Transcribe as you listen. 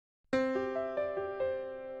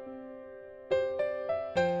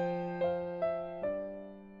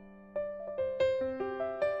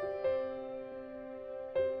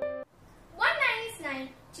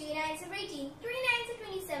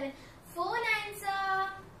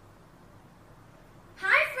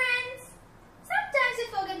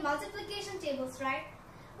tables, right?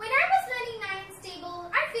 When I was learning 9's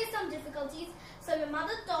table, I faced some difficulties, so my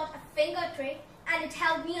mother taught a finger trick and it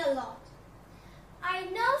helped me a lot. I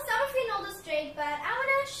know some of you know this trick, but I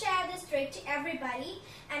want to share this trick to everybody,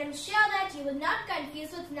 and I'm sure that you will not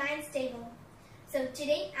confuse with 9's table. So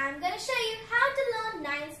today I'm going to show you how to learn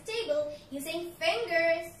 9's table using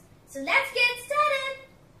fingers. So let's get started.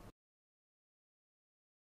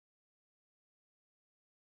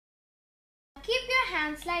 Keep your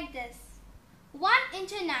hands like this. 1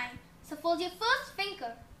 into 9. So fold your first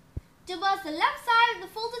finger. Towards the left side of the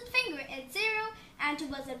folded finger it's 0, and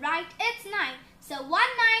towards the right it's 9. So 1 9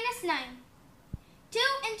 is 9. 2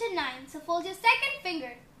 into 9. So fold your second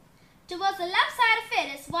finger. Towards the left side of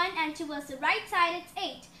it is 1, and towards the right side it's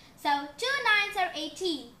 8. So 2 9s are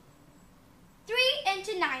 18. 3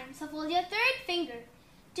 into 9. So fold your third finger.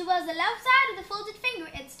 Towards the left side of the folded finger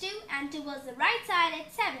it's 2, and towards the right side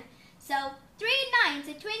it's 7. So 3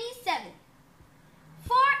 9s are 27.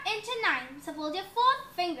 4 into 9. So fold your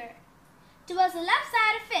fourth finger. Towards the left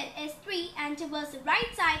side of it is 3, and towards the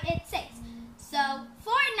right side it's 6. So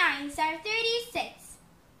 4 9s are 36.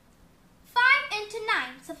 5 into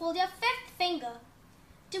 9. So fold your fifth finger.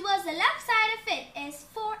 Towards the left side of it is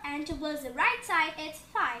 4, and towards the right side it's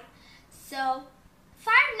 5. So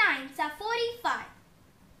 5 9s are 45.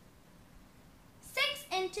 6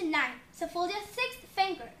 into 9. So fold your sixth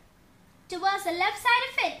finger. Towards the left side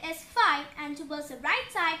of it is 5, and towards the right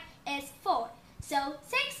side is 4. So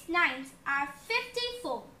 6 9s are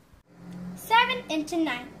 54. 7 into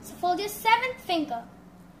 9. So fold your seventh finger.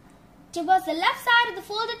 Towards the left side of the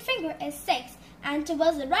folded finger is 6, and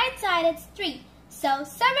towards the right side it's 3. So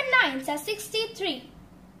 7 9s are 63.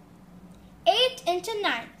 8 into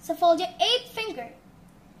 9. So fold your eighth finger.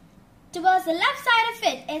 Towards the left side of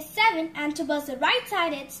it is 7, and towards the right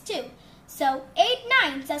side it's 2. So 8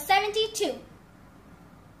 9s are 72.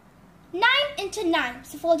 9 into 9.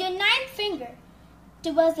 So fold your ninth finger.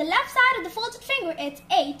 Towards the left side of the folded finger it's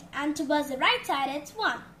 8, and towards the right side it's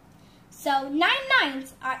 1. So 9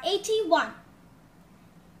 9s are 81.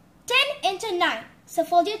 10 into 9. So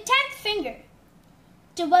fold your 10th finger.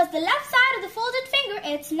 Towards the left side of the folded finger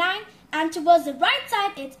it's 9, and towards the right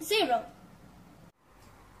side it's 0.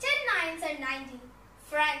 10 9s are 90.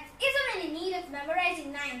 Friends, is there any need of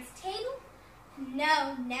memorizing 9's table?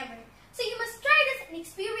 No, never. So you must try this and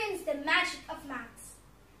experience the magic of maths.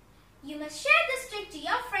 You must share this trick to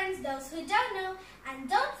your friends, those who don't know, and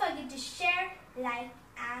don't forget to share, like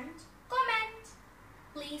and comment.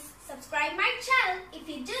 Please subscribe my channel. If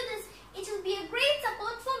you do this, it will be a great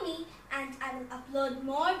support for me, and I will upload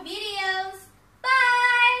more videos.